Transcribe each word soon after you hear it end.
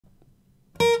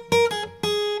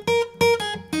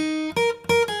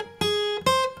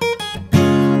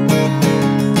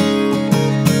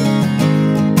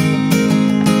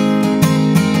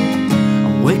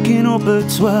up at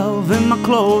 12 in my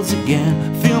clothes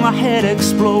again. Feel my head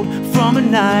explode from a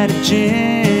night of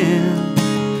gin.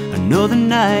 Another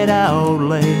night out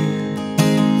late.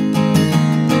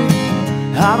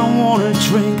 I don't wanna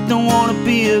drink, don't wanna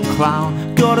be a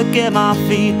clown. Gotta get my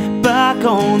feet back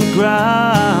on the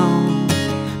ground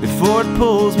before it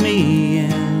pulls me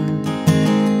in.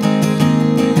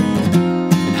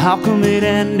 And how come it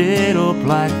ended up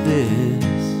like this?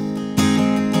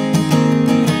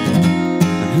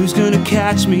 And who's gonna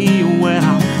catch me when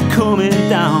I'm coming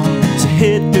down to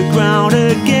hit the ground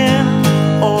again,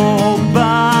 all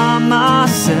by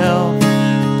myself?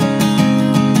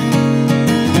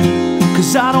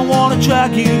 'Cause I don't wanna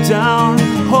drag you down,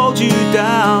 hold you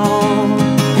down.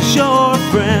 'Cause you're a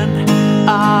friend,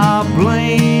 I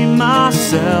blame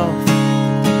myself.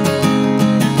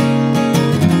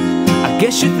 I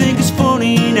guess you think it's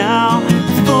funny now,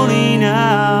 funny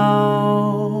now.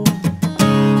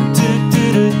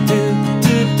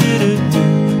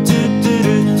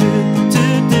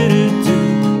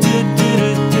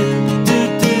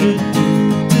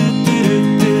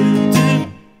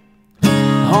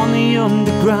 On the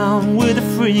underground with the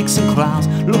freaks and clowns,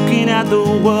 looking at the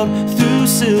world through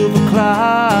silver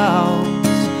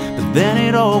clouds. But then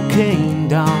it all came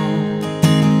down.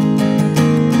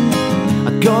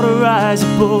 I gotta rise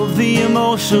above the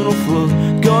emotional flood.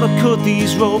 Gotta cut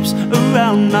these ropes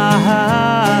around my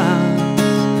hands,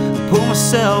 pull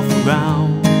myself around.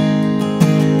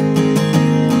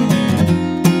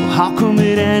 Well, how come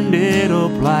it ended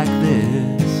up like this?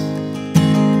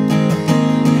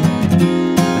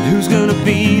 Who's gonna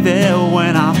be there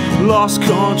when I've lost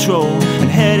control and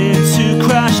headed to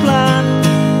crash land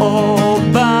all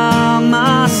by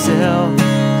myself?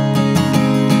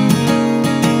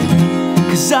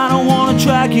 'Cause I don't wanna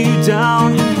drag you down,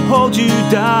 hold you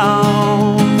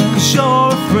down. 'Cause you're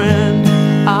a friend,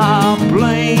 I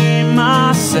blame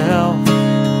myself.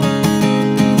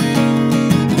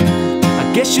 I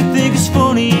guess you think it's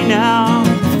funny now,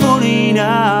 funny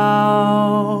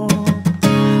now.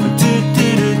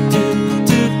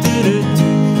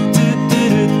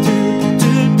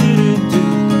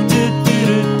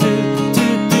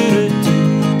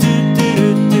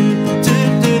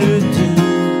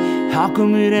 How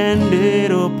come it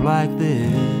ended up like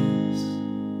this?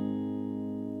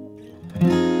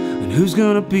 And who's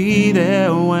gonna be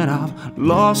there when I've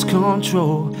lost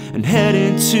control and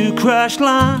heading to crash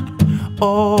line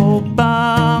all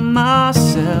by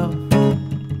myself?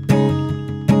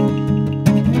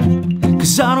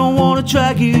 'Cause I don't wanna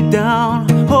drag you down,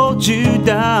 hold you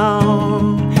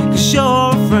down. 'Cause you're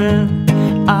a friend,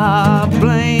 I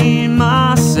blame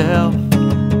myself.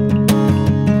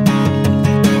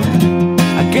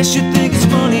 I guess you think it's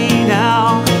funny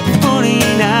now, funny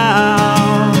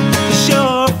now. 'Cause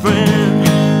you're a friend,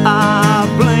 I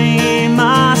blame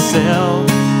myself.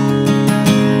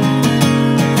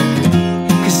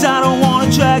 'Cause I don't wanna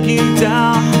drag you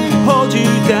down, hold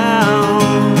you down.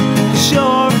 'Cause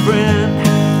you're a friend,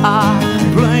 I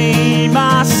blame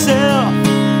myself.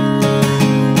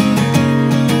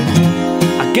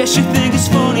 I guess you think it's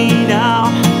funny now.